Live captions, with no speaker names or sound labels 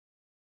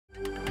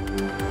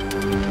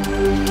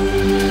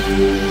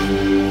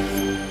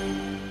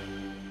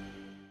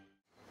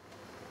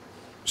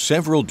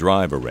Several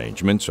drive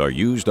arrangements are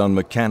used on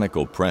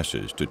mechanical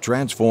presses to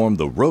transform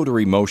the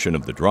rotary motion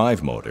of the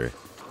drive motor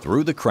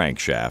through the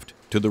crankshaft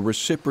to the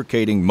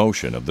reciprocating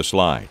motion of the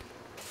slide.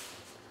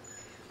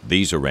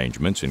 These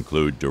arrangements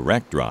include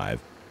direct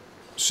drive,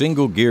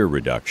 single gear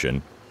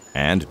reduction,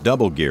 and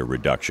double gear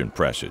reduction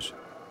presses.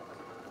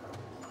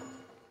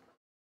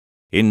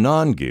 In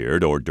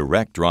non-geared or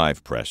direct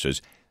drive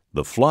presses,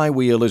 the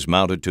flywheel is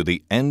mounted to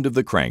the end of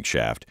the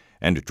crankshaft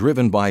and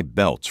driven by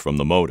belts from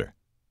the motor.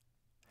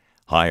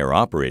 Higher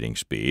operating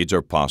speeds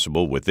are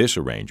possible with this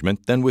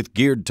arrangement than with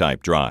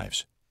geared-type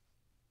drives.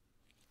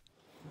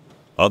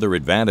 Other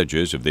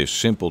advantages of this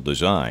simple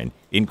design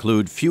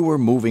include fewer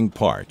moving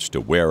parts to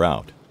wear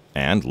out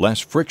and less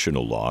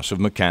frictional loss of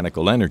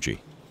mechanical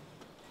energy.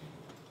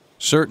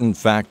 Certain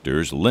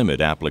factors limit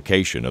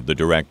application of the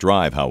direct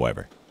drive,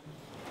 however.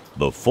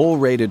 The full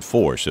rated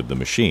force of the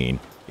machine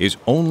is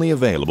only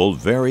available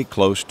very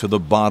close to the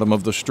bottom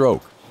of the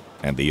stroke,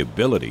 and the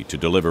ability to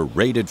deliver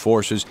rated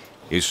forces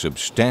is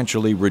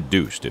substantially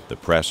reduced if the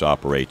press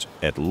operates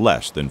at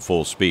less than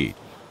full speed.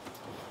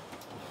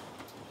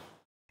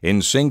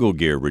 In single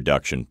gear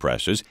reduction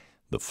presses,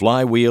 the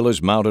flywheel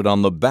is mounted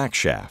on the back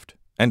shaft,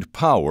 and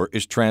power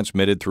is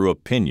transmitted through a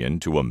pinion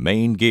to a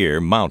main gear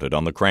mounted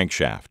on the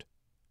crankshaft.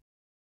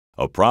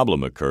 A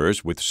problem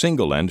occurs with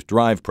single-end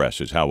drive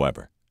presses,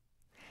 however.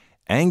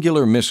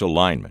 Angular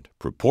misalignment,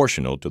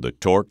 proportional to the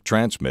torque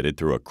transmitted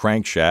through a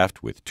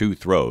crankshaft with two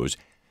throws,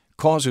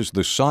 causes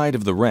the side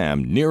of the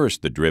ram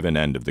nearest the driven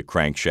end of the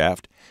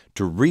crankshaft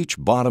to reach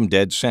bottom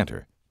dead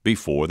center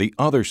before the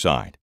other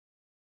side.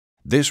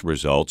 This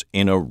results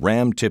in a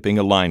ram tipping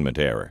alignment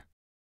error.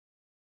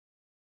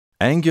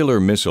 Angular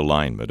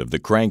misalignment of the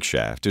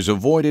crankshaft is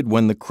avoided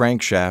when the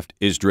crankshaft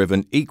is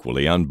driven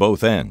equally on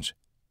both ends.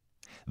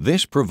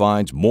 This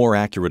provides more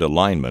accurate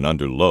alignment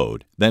under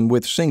load than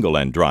with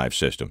single-end drive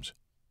systems.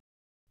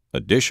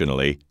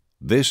 Additionally,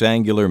 this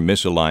angular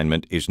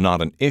misalignment is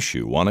not an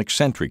issue on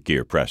eccentric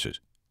gear presses,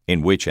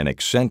 in which an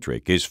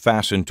eccentric is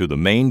fastened to the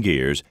main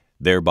gears,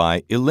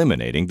 thereby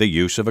eliminating the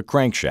use of a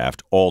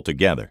crankshaft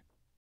altogether.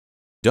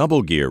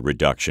 Double gear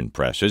reduction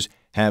presses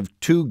have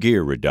two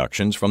gear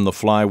reductions from the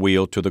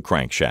flywheel to the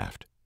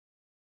crankshaft.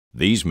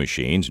 These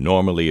machines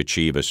normally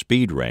achieve a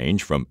speed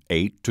range from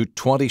 8 to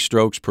 20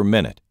 strokes per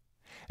minute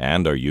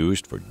and are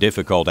used for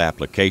difficult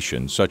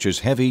applications such as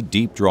heavy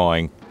deep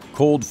drawing,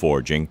 cold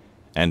forging,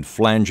 and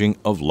flanging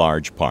of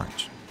large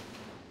parts.